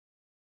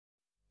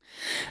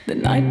The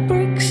night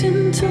breaks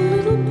into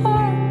little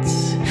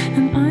parts,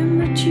 and I'm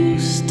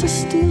reduced to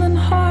stealing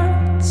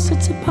hearts.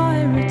 It's a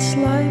pirate's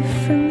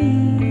life for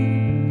me.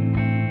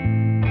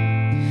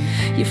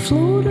 You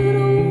floated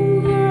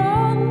over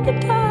on the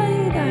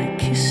tide, I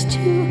kissed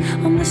you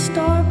on the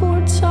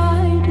starboard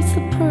side. It's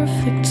the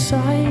perfect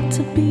side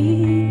to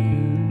be.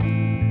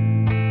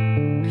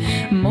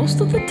 Most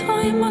of the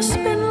time I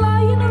spend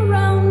lying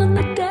around on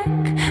the deck.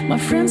 My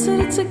friend said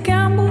it's a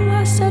gamble,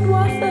 I said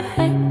what the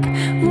heck.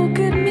 Look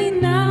at me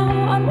now,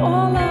 I'm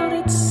all out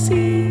at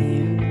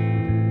sea.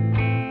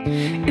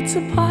 It's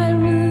a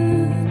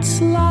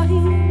pirate's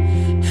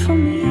life for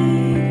me.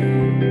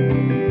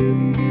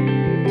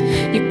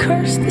 You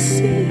cursed the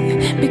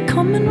sea,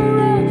 becoming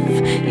rough.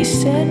 You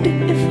said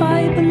if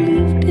I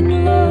believed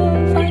in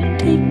love, I'd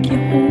take you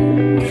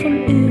home from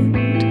it.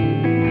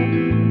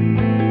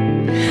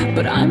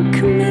 But I'm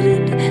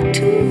committed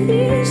to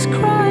these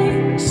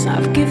crimes.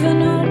 I've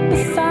given up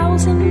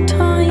 1,000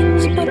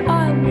 times, but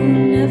I will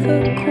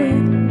never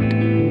quit.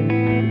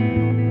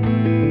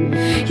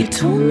 You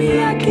told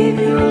me I gave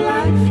you a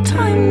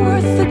lifetime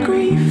worth of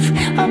grief.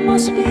 I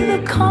must be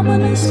the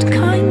commonest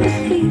kind of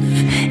thief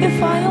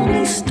if I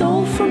only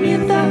stole from you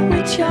that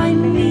which I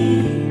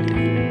need.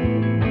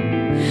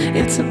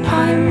 It's a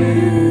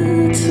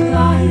pirate's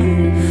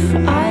life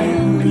I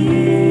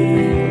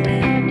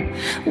lead.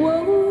 Whoa.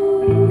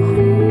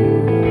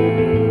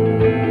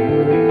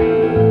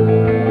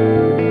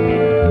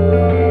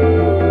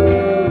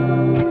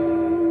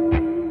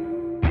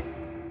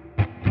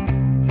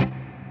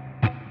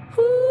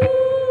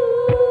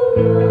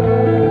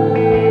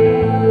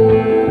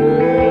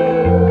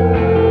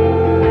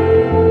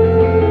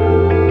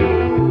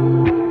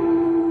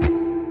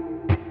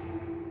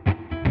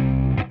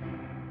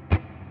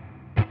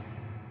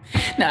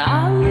 Now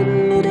I'll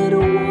admit it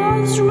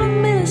was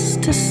remiss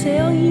to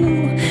sail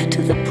you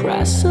to the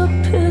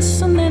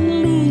precipice and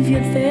then leave you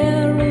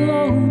there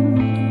alone.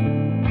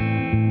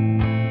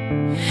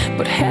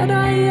 But had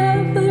I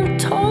ever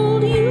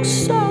told you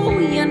so,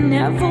 you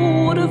never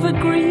would have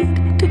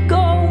agreed to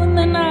go, and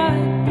then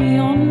I'd be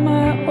on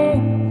my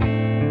own.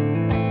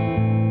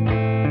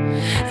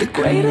 The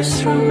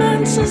greatest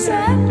romances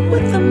end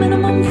with the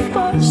minimum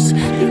fuss.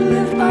 You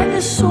live by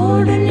the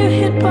sword and you're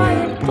hit by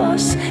a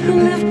bus. You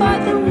live by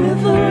the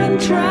river and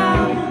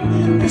drown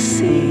in the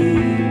sea.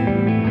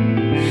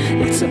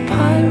 It's a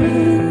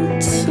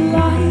pirate's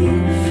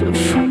life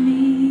for me.